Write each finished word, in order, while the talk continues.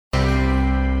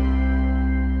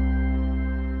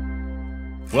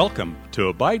Welcome to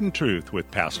Abide in Truth with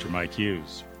Pastor Mike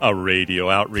Hughes, a radio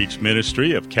outreach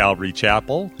ministry of Calvary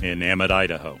Chapel in Emmett,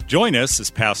 Idaho. Join us as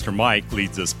Pastor Mike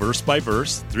leads us verse by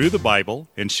verse through the Bible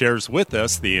and shares with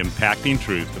us the impacting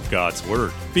truth of God's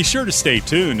Word. Be sure to stay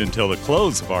tuned until the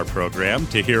close of our program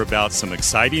to hear about some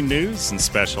exciting news and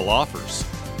special offers.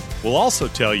 We'll also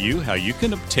tell you how you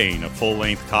can obtain a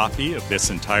full-length copy of this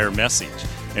entire message.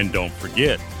 And don't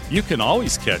forget, you can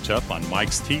always catch up on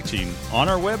Mike's teaching on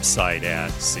our website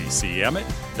at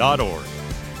ccemmett.org.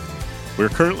 We're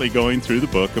currently going through the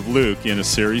book of Luke in a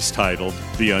series titled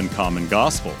The Uncommon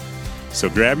Gospel. So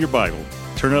grab your Bible,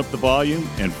 turn up the volume,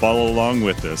 and follow along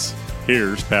with us.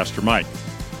 Here's Pastor Mike.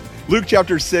 Luke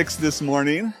chapter 6 this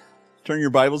morning. Turn your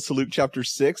Bibles to Luke chapter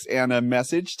 6 and a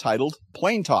message titled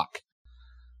Plain Talk.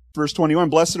 Verse 21,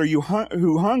 Blessed are you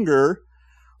who hunger,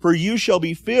 for you shall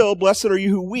be filled. Blessed are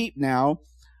you who weep now,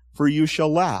 for you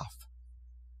shall laugh.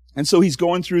 And so he's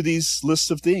going through these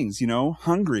lists of things,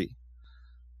 hungry.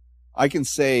 I can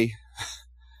say,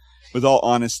 with all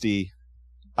honesty,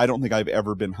 I don't think I've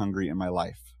ever been hungry in my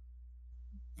life.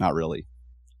 Not really.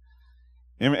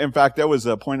 In fact, that was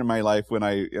a point in my life when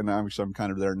I'm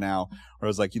kind of there now, where I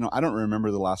was like, I don't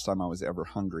remember the last time I was ever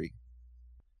hungry.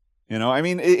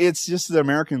 It's just the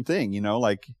American thing,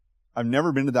 like I've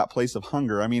never been to that place of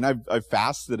hunger. I've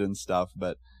fasted and stuff,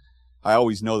 but I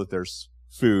always know that there's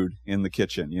food in the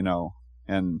kitchen,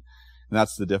 and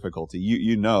that's the difficulty.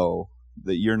 You know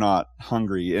that you're not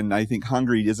hungry. And I think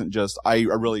hungry isn't just,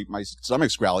 my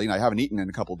stomach's growling. I haven't eaten in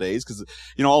a couple of days because,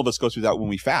 all of us go through that when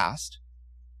we fast.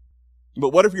 But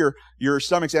what if your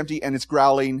stomach's empty and it's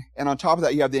growling, and on top of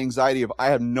that you have the anxiety of, I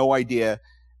have no idea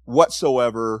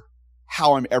whatsoever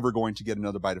how I'm ever going to get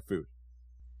another bite of food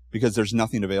because there's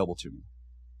nothing available to me.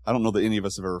 I don't know that any of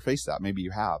us have ever faced that. Maybe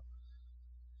you have.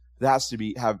 That has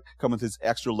to come with this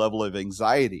extra level of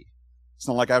anxiety. It's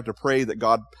not like I have to pray that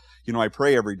God, I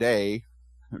pray every day,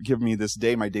 give me this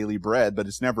day my daily bread, but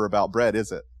it's never about bread,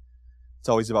 is it? It's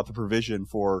always about the provision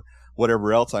for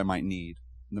whatever else I might need.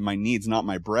 And my need's not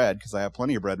my bread, because I have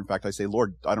plenty of bread. In fact, I say,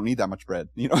 Lord, I don't need that much bread.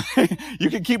 You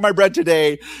can keep my bread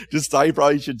today. I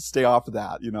probably should stay off of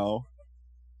that,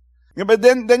 But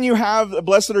then you have,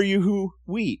 blessed are you who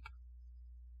weep.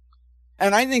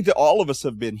 And I think that all of us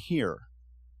have been here.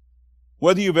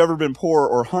 Whether you've ever been poor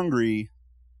or hungry,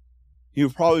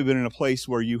 you've probably been in a place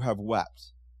where you have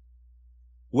wept.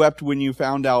 Wept when you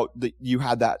found out that you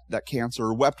had that cancer,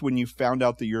 or wept when you found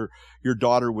out that your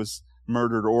daughter was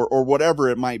murdered, or whatever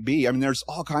it might be. There's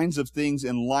all kinds of things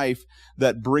in life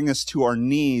that bring us to our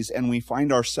knees, and we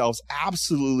find ourselves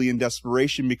absolutely in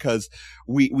desperation because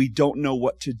we don't know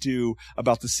what to do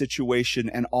about the situation,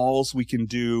 and all we can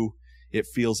do, it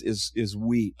feels, is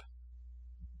weep.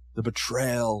 The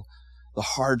betrayal, the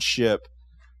hardship,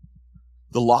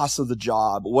 the loss of the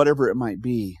job, whatever it might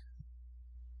be.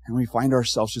 And we find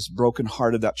ourselves just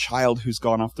brokenhearted, that child who's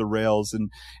gone off the rails,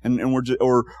 and we're just,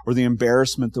 or the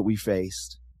embarrassment that we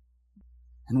faced.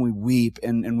 And we weep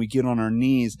and we get on our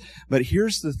knees. But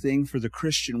here's the thing for the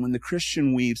Christian. When the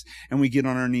Christian weeps and we get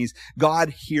on our knees,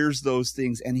 God hears those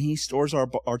things, and He stores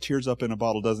our tears up in a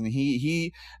bottle, doesn't He?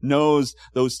 He knows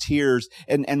those tears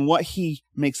and what He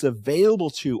makes available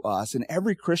to us. And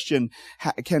every Christian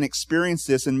can experience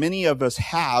this, and many of us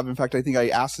have. In fact, I think I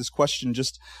asked this question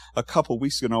just a couple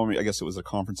weeks ago. I guess it was a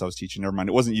conference I was teaching. Never mind,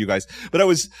 it wasn't you guys. But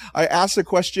I asked the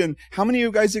question, how many of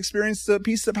you guys experienced the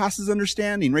peace that passes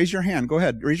understanding? Raise your hand. Go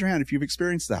ahead. Raise your hand if you've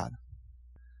experienced that.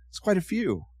 It's quite a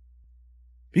few.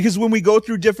 Because when we go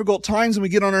through difficult times and we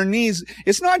get on our knees,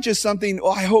 it's not just something,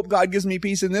 I hope God gives me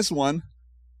peace in this one.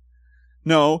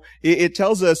 No, it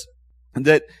tells us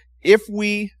that if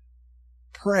we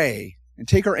pray and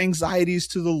take our anxieties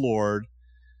to the Lord,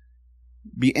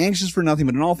 be anxious for nothing,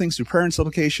 but in all things through prayer and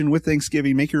supplication with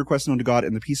thanksgiving, make your requests known to God,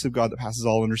 and the peace of God that passes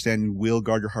all understanding will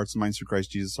guard your hearts and minds through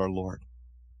Christ Jesus our Lord.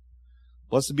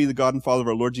 Blessed be the God and Father of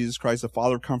our Lord Jesus Christ, the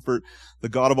Father of comfort, the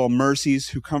God of all mercies,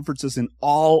 who comforts us in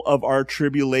all of our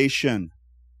tribulation.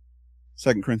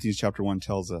 2 Corinthians chapter 1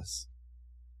 tells us.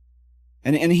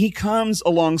 And He comes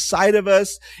alongside of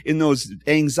us in those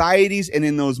anxieties and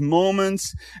in those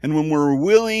moments. And when we're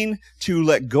willing to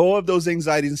let go of those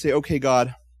anxieties and say, okay,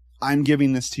 God, I'm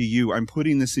giving this to you. I'm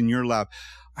putting this in your lap.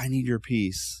 I need your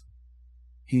peace.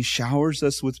 He showers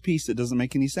us with peace that doesn't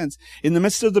make any sense. In the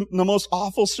midst of the most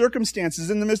awful circumstances,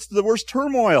 in the midst of the worst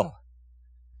turmoil,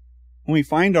 when we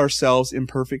find ourselves in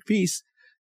perfect peace,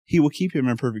 He will keep him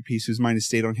in perfect peace whose mind is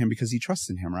stayed on Him because he trusts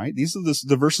in Him, right? These are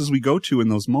the verses we go to in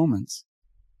those moments.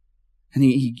 And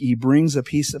he brings a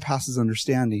peace that passes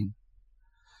understanding.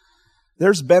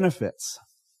 There's benefits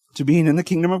to being in the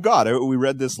kingdom of God. We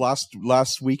read this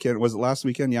last weekend. Was it last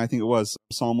weekend? Yeah, I think it was.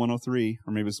 Psalm 103,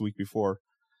 or maybe it was the week before,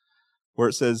 where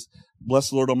it says, bless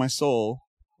the Lord, O my soul.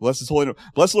 Bless his holy name.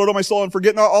 Bless the Lord, O my soul, and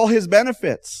forget not all his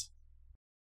benefits.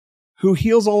 Who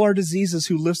heals all our diseases,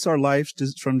 who lifts our lives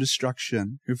from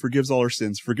destruction, who forgives all our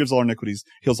sins, forgives all our iniquities,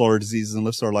 heals all our diseases, and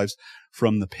lifts our lives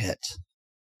from the pit.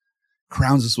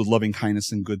 Crowns us with loving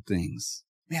kindness and good things.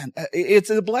 Man,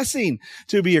 it's a blessing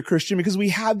to be a Christian because we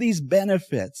have these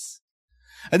benefits.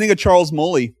 I think of Charles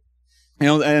Moley,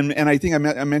 and I think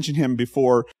I mentioned him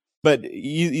before, but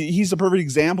he's a perfect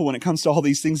example when it comes to all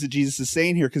these things that Jesus is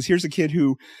saying here, because here's a kid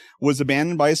who was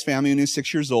abandoned by his family when he was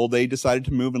 6 years old. They decided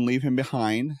to move and leave him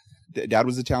behind. Dad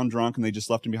was a town drunk, and they just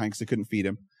left him behind because they couldn't feed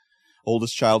him.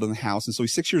 Oldest child in the house. And so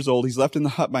he's 6 years old. He's left in the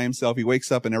hut by himself. He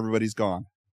wakes up, and everybody's gone.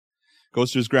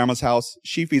 Goes to his grandma's house.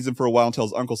 She feeds him for a while until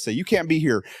his uncle say, you can't be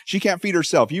here. She can't feed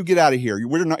herself. You get out of here.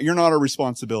 You're not our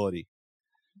responsibility.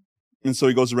 And so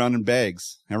he goes around and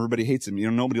begs. Everybody hates him.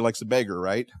 Nobody likes a beggar,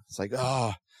 right? It's like,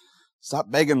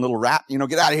 stop begging, little rat.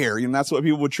 Get out of here. That's what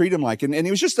people would treat him like. And he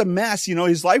was just a mess.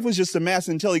 His life was just a mess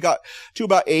until he got to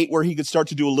about 8, where he could start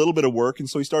to do a little bit of work. And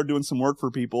so he started doing some work for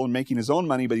people and making his own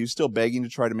money, but he was still begging to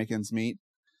try to make ends meet.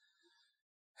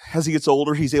 As he gets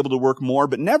older, he's able to work more,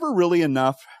 but never really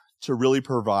enough to really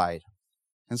provide.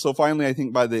 And so finally, I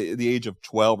think by the age of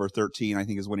 12 or 13, I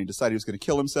think is when he decided he was going to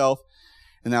kill himself.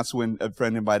 And that's when a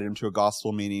friend invited him to a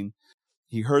gospel meeting.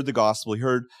 He heard the gospel. He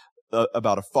heard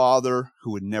about a father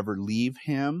who would never leave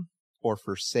him or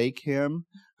forsake him,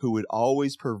 who would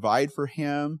always provide for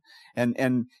him,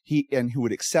 and who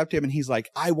would accept him. And he's like,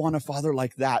 I want a father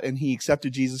like that. And he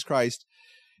accepted Jesus Christ.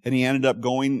 And he ended up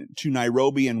going to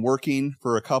Nairobi and working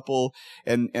for a couple.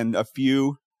 And a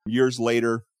few years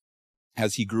later,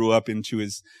 as he grew up into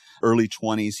his early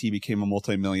 20s, he became a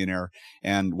multimillionaire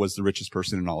and was the richest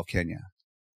person in all of Kenya.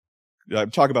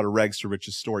 Talk about a rags to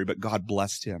riches story, but God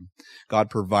blessed him. God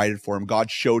provided for him.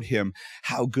 God showed him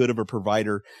how good of a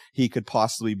provider he could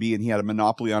possibly be. And he had a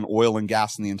monopoly on oil and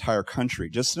gas in the entire country.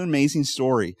 Just an amazing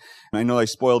story. And I know I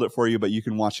spoiled it for you, but you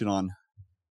can watch it on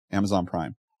Amazon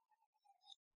Prime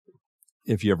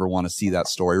if you ever want to see that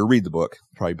story, or read the book.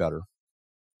 Probably better.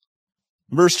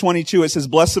 Verse 22, it says,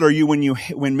 blessed are you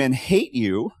when men hate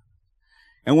you,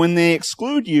 and when they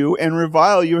exclude you and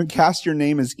revile you and cast your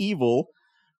name as evil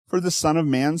for the Son of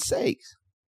Man's sake.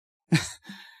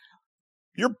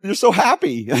 You're so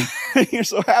happy. You're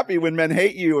so happy when men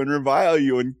hate you and revile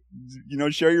you and,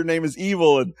 share your name as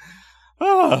evil.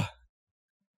 And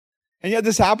yet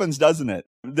this happens, doesn't it?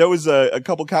 There was a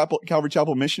couple Calvary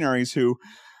Chapel missionaries who,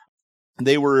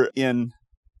 they were in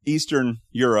Eastern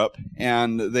Europe,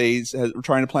 and they were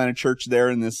trying to plant a church there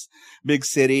in this big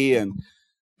city, and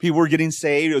people were getting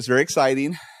saved. It was very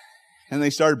exciting. And they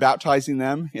started baptizing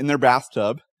them in their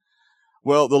bathtub.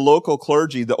 Well, the local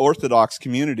clergy, the Orthodox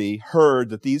community,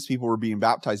 heard that these people were being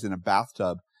baptized in a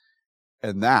bathtub.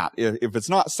 And that, if it's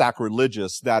not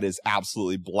sacrilegious, that is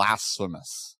absolutely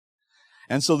blasphemous.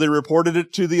 And so they reported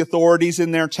it to the authorities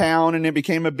in their town, and it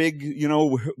became a big,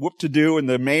 whoop-to-do, and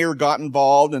the mayor got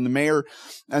involved, and the mayor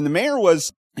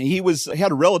he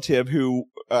had a relative who,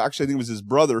 actually I think it was his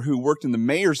brother, who worked in the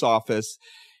mayor's office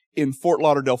in Fort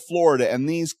Lauderdale, Florida, and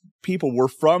these people were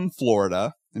from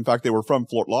Florida. In fact, they were from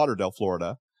Fort Lauderdale,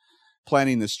 Florida,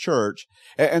 planning this church.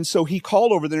 And so he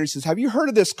called over there and he says, have you heard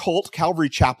of this cult, Calvary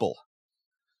Chapel?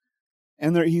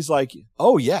 And he's like,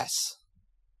 oh, yes.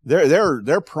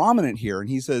 They're prominent here. And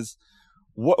he says,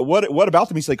 what about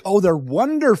them? He's like, oh, they're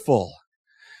wonderful.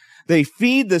 They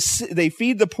feed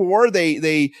the poor.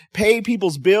 They pay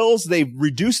people's bills. They've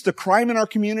reduced the crime in our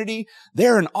community.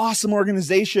 They're an awesome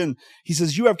organization. He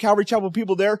says, you have Calvary Chapel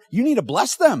people there. You need to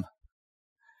bless them.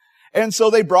 And so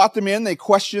they brought them in. They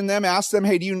questioned them, asked them,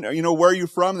 hey, do you know, where are you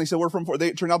from? And they said, we're from,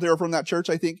 it turned out they were from that church,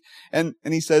 I think. And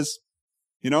he says,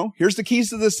 here's the keys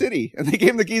to the city. And they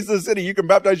gave him the keys to the city. You can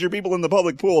baptize your people in the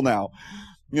public pool now.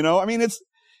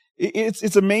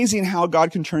 It's amazing how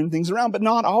God can turn things around, but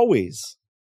not always.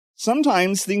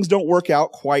 Sometimes things don't work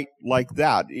out quite like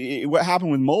that. What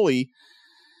happened with Moley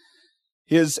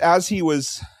is, as he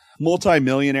was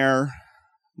multimillionaire,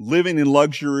 living in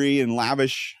luxury and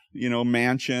lavish,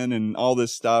 mansion and all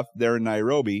this stuff there in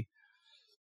Nairobi,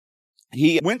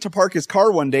 he went to park his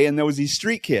car one day, and there was these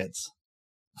street kids,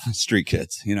 and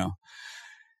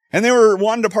they were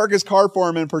wanting to park his car for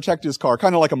him and protect his car,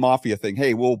 kind of like a mafia thing.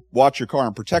 Hey, we'll watch your car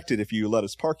and protect it if you let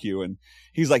us park you. And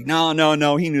he's like,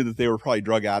 no. He knew that they were probably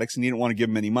drug addicts, and he didn't want to give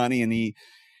them any money. And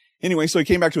so he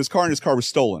came back to his car, and his car was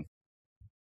stolen.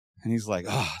 And he's like,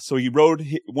 so he rode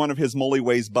one of his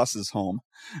Mully-Ways buses home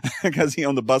because he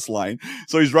owned the bus line.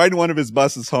 So he's riding one of his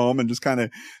buses home and just kind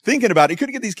of thinking about it. He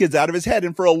couldn't get these kids out of his head.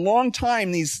 And for a long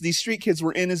time, these street kids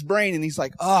were in his brain. And he's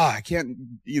like, I can't,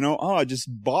 just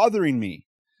bothering me.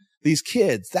 These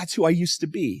kids, that's who I used to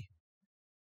be.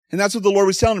 And that's what the Lord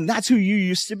was telling him. That's who you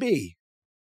used to be.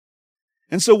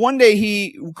 And so one day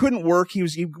he couldn't work.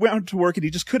 He went to work and he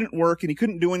just couldn't work and he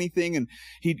couldn't do anything. And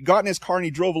he got in his car and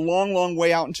he drove a long, long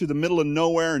way out into the middle of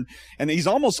nowhere. And he's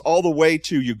almost all the way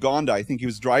to Uganda. I think he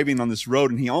was driving on this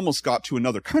road and he almost got to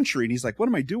another country. And he's like, what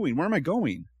am I doing? Where am I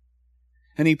going?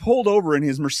 And he pulled over in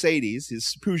his Mercedes.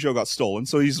 His Peugeot got stolen.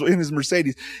 So he's in his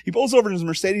Mercedes. He pulls over in his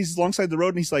Mercedes alongside the road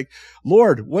and he's like,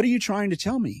 Lord, what are you trying to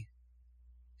tell me?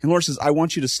 And the Lord says, I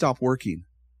want you to stop working.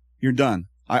 You're done.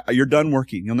 You're done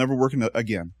working. You'll never work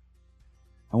again.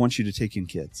 I want you to take in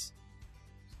kids.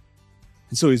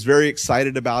 And so he's very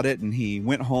excited about it. And he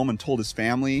went home and told his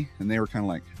family. And they were kind of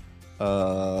like,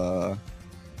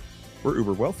 we're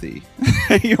uber wealthy.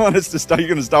 You want us to stop? You're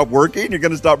going to stop working? You're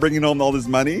going to stop bringing home all this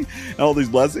money and all these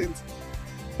blessings?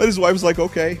 But his wife was like,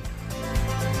 okay.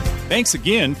 Thanks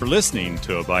again for listening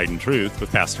to Abide in Truth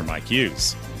with Pastor Mike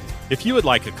Hughes. If you would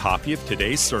like a copy of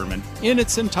today's sermon in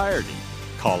its entirety,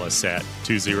 call us at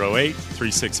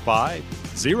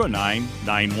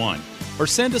 208-365-0991 or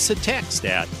send us a text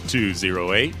at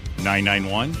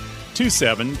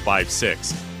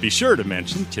 208-991-2756. Be sure to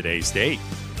mention today's date.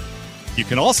 You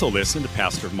can also listen to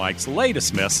Pastor Mike's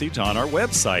latest message on our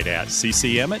website at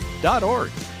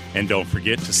ccemmett.org. And don't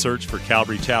forget to search for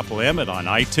Calvary Chapel Emmett on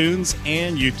iTunes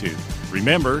and YouTube.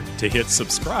 Remember to hit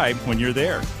subscribe when you're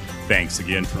there. Thanks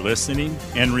again for listening,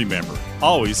 and remember,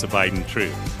 always abide in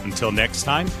truth. Until next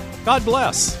time, God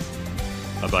bless.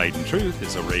 Abide in Truth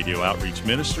is a radio outreach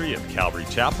ministry of Calvary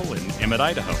Chapel in Emmett,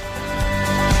 Idaho.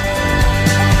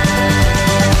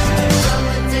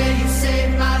 Someday you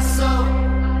saved my soul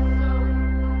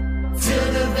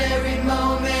till the very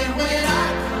moment when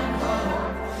I come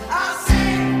home. I'll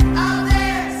sing, I'll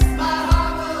dance, my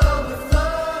heart will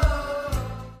overflow.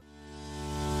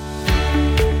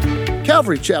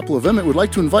 Calvary Chapel of Emmett would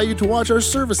like to invite you to watch our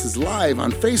services live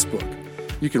on Facebook.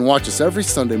 You can watch us every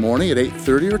Sunday morning at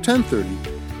 8:30 or 10:30.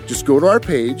 Just go to our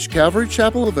page, Calvary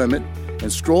Chapel of Emmett,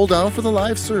 and scroll down for the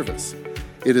live service.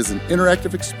 It is an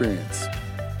interactive experience.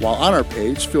 While on our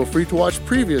page, feel free to watch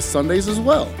previous Sundays as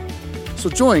well.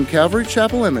 So join Calvary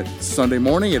Chapel Emmett Sunday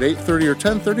morning at 8:30 or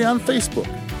 10:30 on Facebook.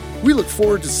 We look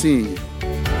forward to seeing you.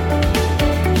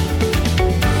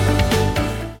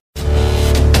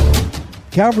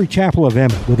 Calvary Chapel of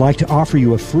Emmett would like to offer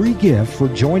you a free gift for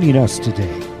joining us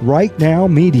today. Right Now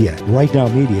Media. Right Now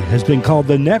Media has been called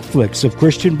the Netflix of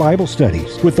Christian Bible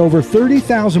studies. With over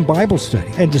 30,000 Bible study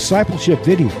and discipleship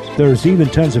videos, there's even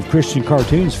tons of Christian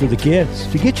cartoons for the kids.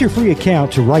 To get your free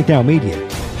account to Right Now Media,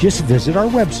 just visit our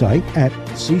website at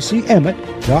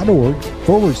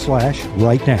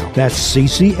ccemmett.org/rightnow. That's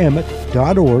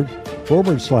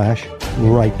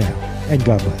ccemmett.org/rightnow. And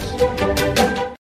God bless.